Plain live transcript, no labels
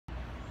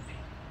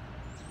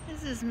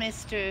This is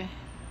Mr.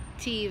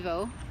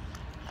 Tivo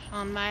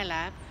on my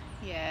lap.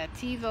 Yeah,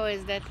 Tivo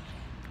is that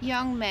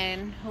young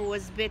man who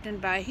was bitten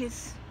by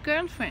his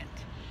girlfriend.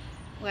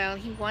 Well,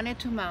 he wanted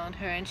to mount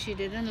her and she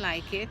didn't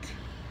like it.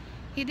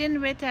 He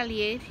didn't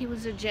retaliate. He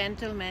was a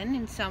gentleman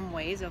in some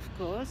ways, of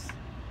course.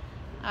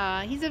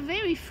 He's a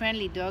very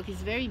friendly dog.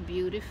 He's very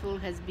beautiful,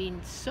 has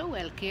been so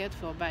well cared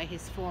for by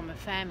his former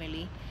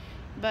family,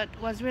 but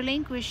was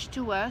relinquished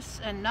to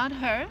us, and not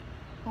her,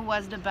 who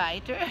was the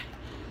biter.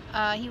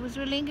 He was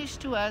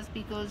relinquished to us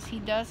because he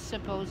does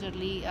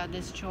supposedly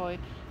destroy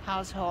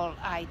household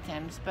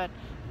items. But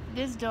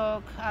this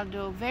dog,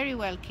 although very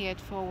well cared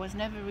for, was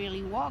never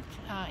really walked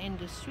in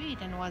the street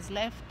and was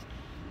left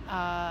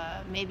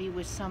maybe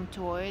with some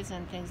toys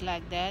and things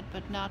like that,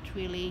 but not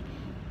really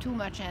too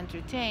much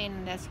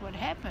entertained. That's what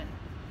happened.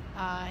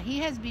 He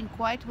has been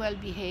quite well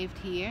behaved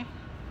here.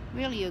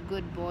 Really a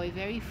good boy,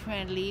 very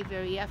friendly,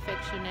 very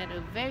affectionate,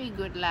 a very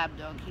good lap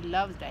dog. He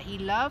loves that. He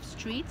loves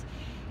treats.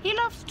 He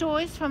loves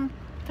toys from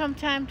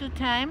time to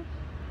time.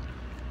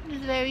 He's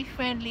very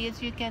friendly,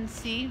 as you can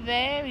see.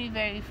 Very,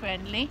 very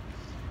friendly.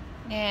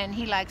 And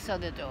he likes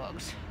other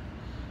dogs.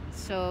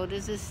 So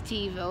this is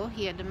Tivo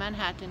here at the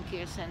Manhattan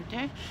Care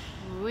Center.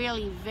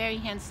 Really very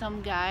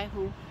handsome guy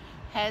who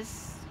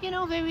has, you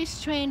know, very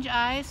strange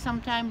eyes.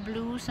 Sometimes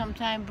blue,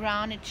 sometimes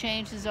brown. It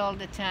changes all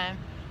the time.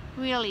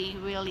 Really,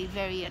 really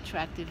very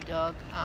attractive dog.